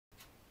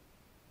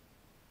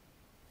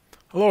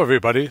Hello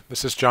everybody,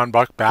 this is John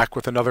Buck back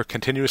with another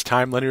continuous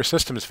time linear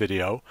systems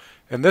video.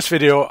 In this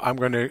video I'm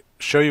going to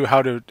show you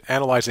how to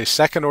analyze a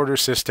second order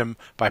system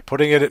by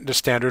putting it into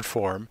standard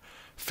form,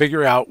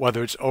 figure out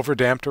whether it's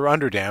overdamped or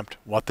underdamped,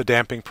 what the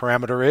damping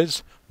parameter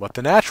is, what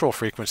the natural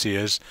frequency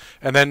is,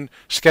 and then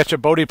sketch a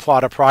Bode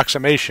plot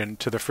approximation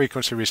to the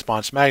frequency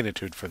response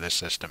magnitude for this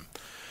system.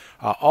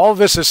 All of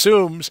this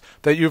assumes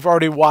that you've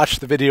already watched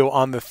the video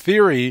on the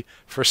theory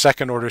for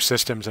second order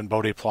systems and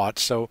Bode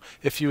plots. So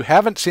if you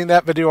haven't seen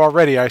that video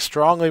already, I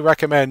strongly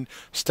recommend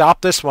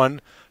stop this one,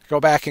 go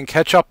back and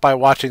catch up by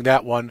watching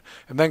that one,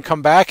 and then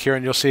come back here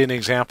and you'll see an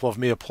example of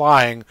me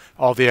applying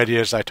all the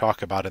ideas I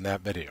talk about in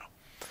that video.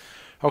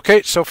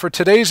 Okay, so for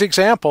today's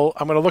example,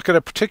 I'm going to look at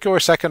a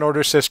particular second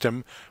order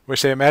system. We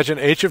say imagine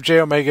h of j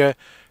omega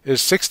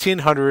is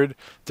 1600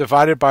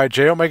 divided by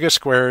j omega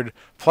squared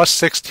plus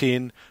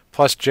 16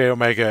 plus j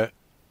omega,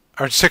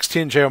 or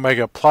 16 j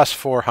omega plus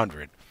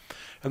 400.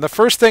 And the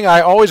first thing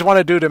I always want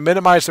to do to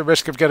minimize the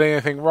risk of getting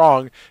anything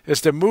wrong is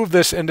to move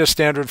this into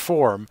standard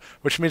form,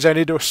 which means I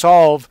need to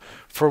solve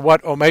for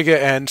what omega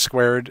n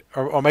squared,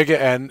 or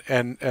omega n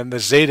and the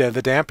zeta,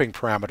 the damping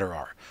parameter,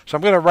 are. So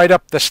I'm going to write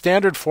up the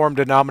standard form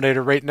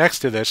denominator right next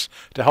to this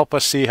to help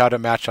us see how to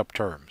match up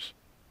terms.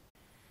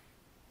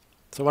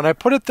 So when I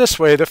put it this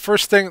way,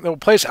 the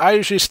place I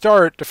usually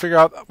start to figure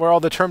out where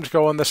all the terms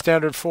go in the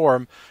standard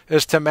form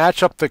is to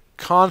match up the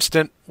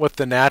constant with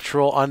the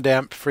natural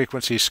undamped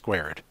frequency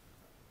squared.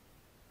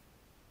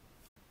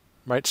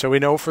 Right, so we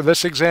know for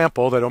this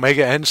example that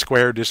omega n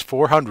squared is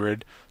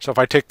 400, so if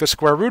I take the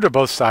square root of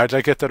both sides,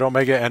 I get that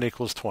omega n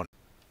equals 20.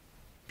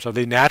 So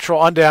the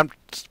natural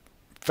undamped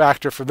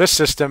factor for this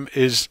system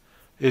is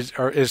 20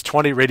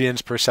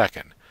 radians per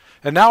second.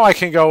 And now I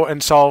can go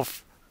and solve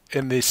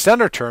in the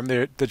center term,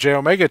 the j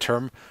omega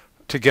term,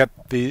 to get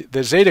the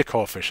zeta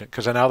coefficient,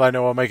 because now that I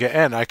know omega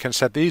n, I can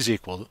set these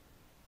equal.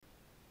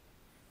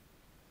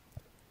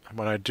 And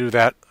when I do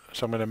that,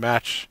 so I'm going to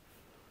match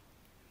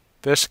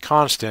this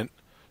constant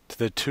to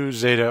the 2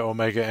 zeta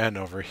omega n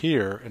over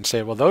here and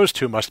say, well, those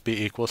two must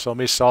be equal, so let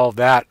me solve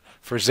that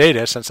for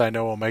zeta since I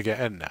know omega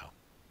n now.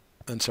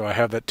 And so I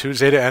have that 2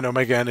 zeta n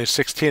omega n is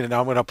 16, and now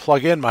I'm going to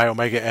plug in my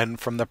omega n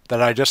from that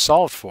I just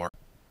solved for.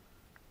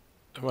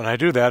 When I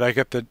do that, I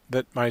get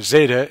that my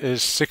zeta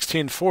is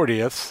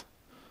 16/40ths,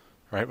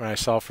 right, when I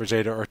solve for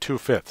zeta, or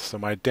 2/5. So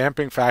my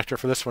damping factor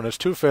for this one is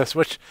 2/5,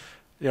 which,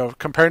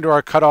 comparing to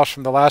our cutoffs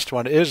from the last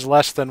one, is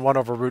less than 1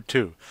 over root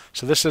 2.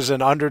 So this is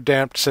an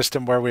underdamped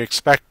system where we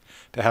expect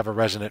to have a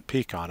resonant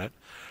peak on it.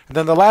 And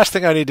then the last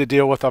thing I need to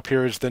deal with up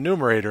here is the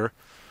numerator,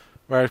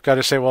 where I've got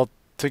to say, well,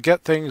 to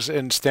get things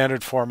in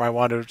standard form, I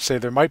want to say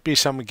there might be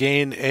some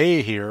gain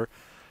A here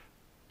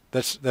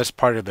that's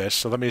part of this.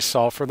 So let me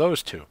solve for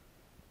those two.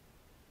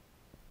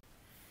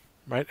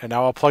 Right, and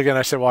now I'll plug in,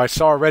 I say, well, I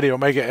saw already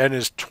omega n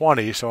is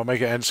 20, so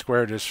omega n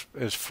squared is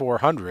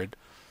 400.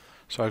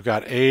 So I've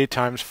got A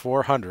times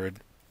 400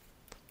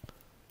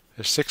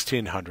 is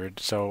 1600.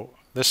 So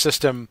this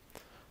system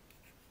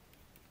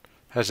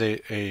has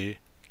a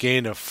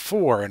gain of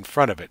 4 in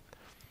front of it.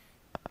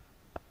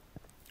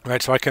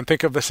 Right, so I can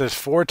think of this as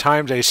 4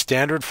 times a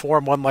standard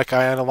form one like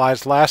I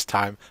analyzed last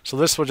time. So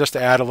this will just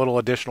add a little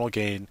additional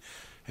gain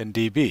in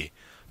dB.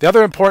 The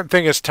other important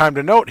thing is time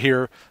to note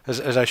here,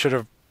 as I should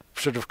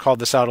have called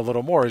this out a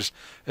little more, is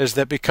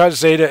that because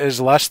zeta is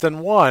less than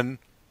 1,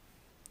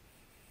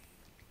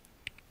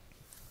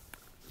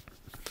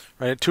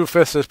 right,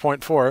 2/5 is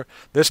 0.4,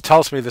 this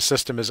tells me the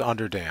system is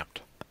underdamped.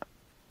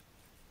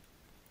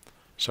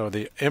 So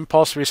the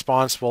impulse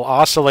response will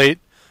oscillate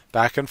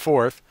back and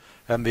forth,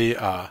 and the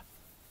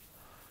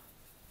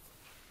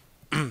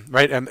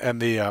right,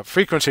 and the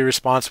frequency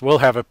response will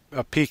have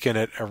a peak in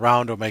it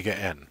around omega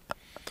n.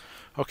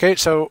 Okay,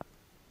 so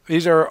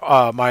these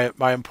are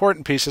my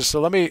important pieces. So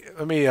let me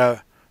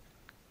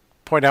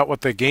point out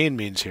what the gain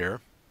means here.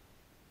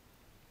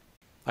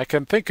 I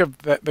can think of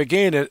the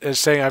gain as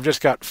saying I've just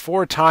got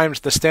 4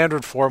 times the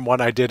standard form one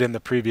I did in the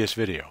previous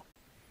video.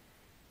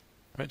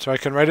 Right, so I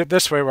can write it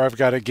this way, where I've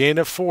got a gain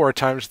of 4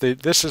 times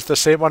this is the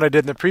same one I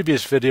did in the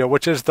previous video,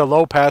 which is the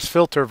low pass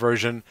filter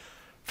version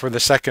for the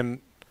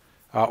second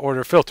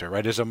order filter.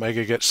 Right, as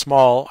omega gets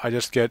small, I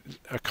just get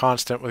a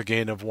constant with a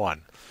gain of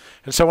 1.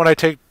 And so when I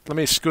let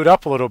me scoot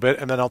up a little bit,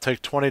 and then I'll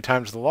take 20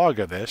 times the log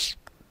of this.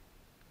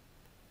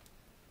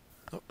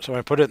 So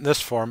I put it in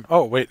this form.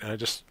 Oh, wait, I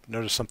just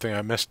noticed something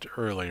I missed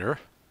earlier,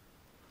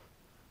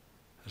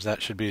 as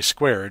that should be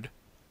squared.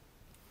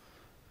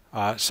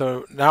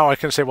 So now I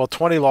can say, well,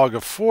 20 log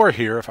of 4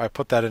 here, if I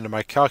put that into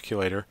my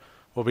calculator,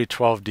 will be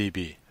 12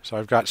 dB. So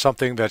I've got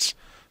something that's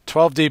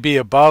 12 dB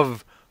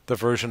above the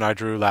version I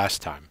drew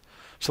last time.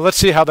 So let's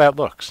see how that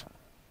looks.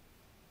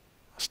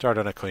 I'll start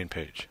on a clean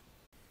page.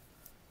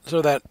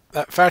 So that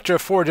factor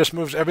of 4 just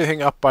moves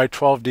everything up by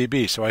 12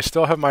 dB. So I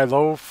still have my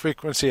low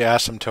frequency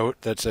asymptote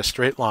that's a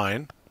straight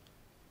line.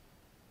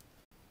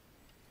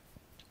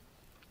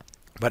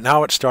 But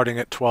now it's starting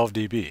at 12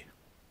 dB.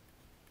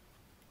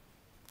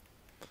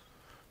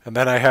 And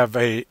then I have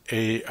a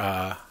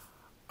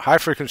high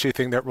frequency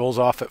thing that rolls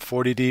off at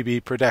 40 dB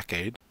per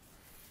decade.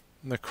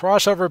 And the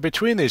crossover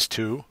between these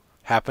two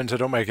happens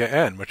at omega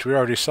n, which we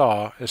already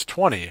saw is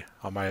 20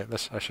 on my,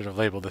 I should have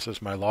labeled this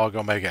as my log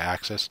omega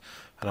axis,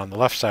 and on the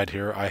left side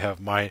here I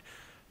have my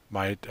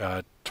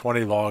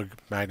 20 log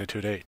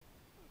magnitude 8.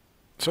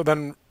 So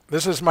then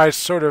this is my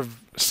sort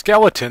of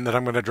skeleton that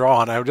I'm going to draw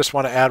on. I just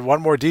want to add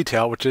one more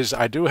detail, which is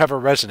I do have a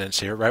resonance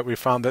here, right? We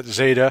found that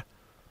zeta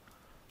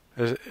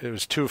it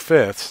was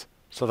 2/5,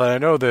 so that I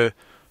know the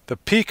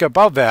peak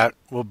above that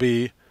will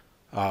be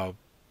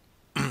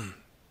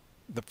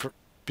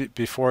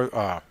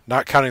before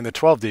not counting the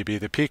 12 dB,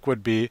 the peak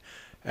would be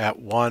at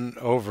 1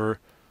 over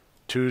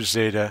 2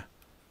 zeta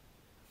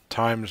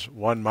times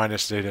 1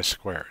 minus zeta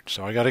squared.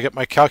 So I got to get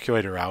my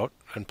calculator out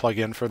and plug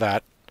in for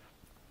that.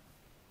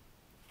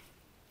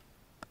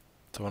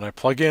 So when I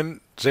plug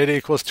in zeta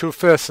equals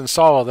 2/5 and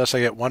solve all this, I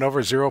get 1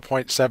 over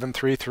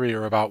 0.733,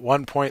 or about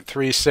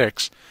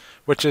 1.36,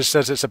 which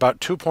says it's about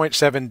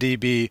 2.7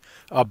 dB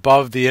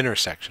above the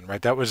intersection,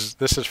 right?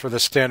 This is for the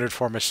standard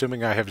form,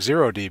 assuming I have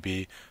 0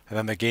 dB, and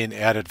then the gain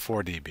added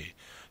 4 dB.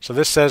 So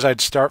this says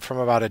I'd start from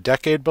about a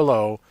decade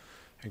below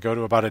and go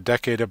to about a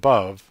decade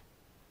above.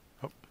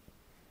 Oh,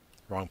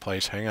 wrong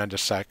place. Hang on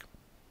just a sec.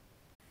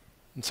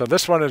 And so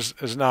this one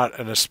is not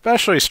an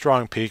especially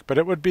strong peak, but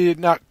it would be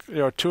not,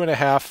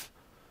 2.5,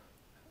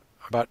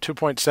 about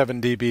 2.7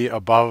 dB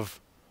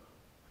above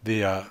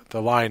the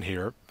line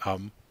here.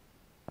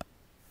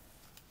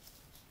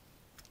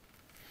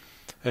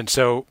 And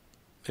so,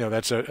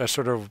 that's a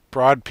sort of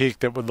broad peak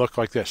that would look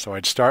like this. So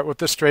I'd start with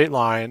the straight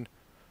line,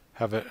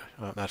 have it,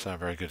 well, that's not a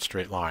very good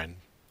straight line.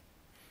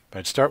 But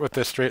I'd start with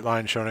this straight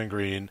line shown in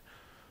green,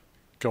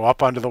 go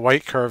up onto the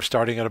white curve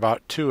starting at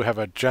about 2, have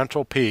a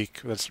gentle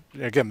peak.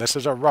 Again, this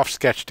is a rough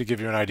sketch to give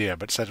you an idea,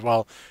 but it says,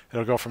 well,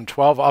 it'll go from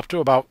 12 up to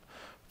about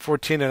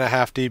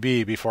 14.5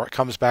 dB before it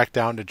comes back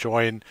down to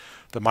join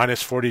the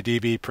minus 40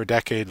 dB per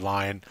decade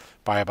line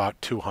by about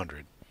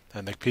 200.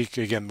 And the peak,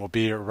 again, will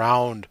be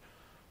around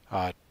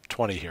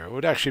 20 here. It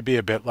would actually be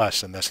a bit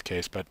less in this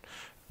case, but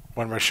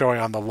when we're showing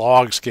on the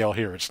log scale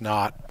here, it's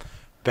not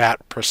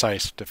that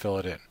precise to fill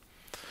it in.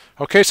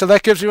 Okay, so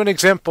that gives you an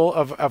example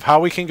of how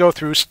we can go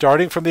through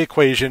starting from the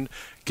equation,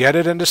 get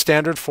it into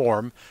standard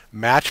form,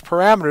 match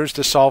parameters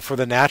to solve for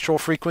the natural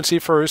frequency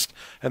first,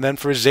 and then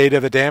for zeta,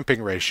 the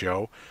damping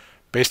ratio.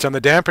 Based on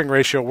the damping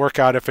ratio, work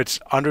out if it's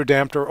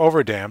underdamped or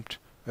overdamped.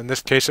 In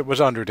this case, it was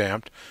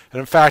underdamped. And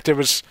in fact, it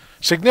was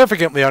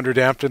significantly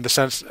underdamped in the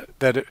sense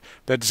that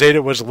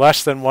zeta was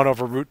less than 1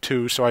 over root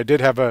 2. So I'm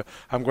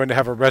going to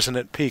have a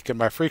resonant peak in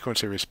my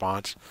frequency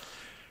response.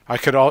 I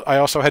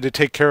also had to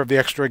take care of the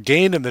extra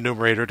gain in the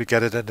numerator to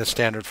get it into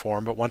standard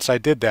form. But once I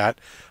did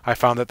that, I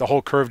found that the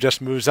whole curve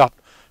just moves up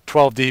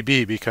 12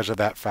 dB because of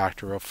that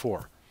factor of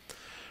 4.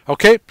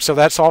 Okay, so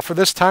that's all for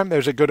this time.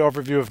 There's a good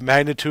overview of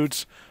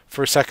magnitudes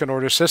for second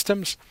order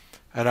systems,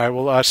 and I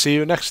will see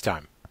you next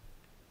time.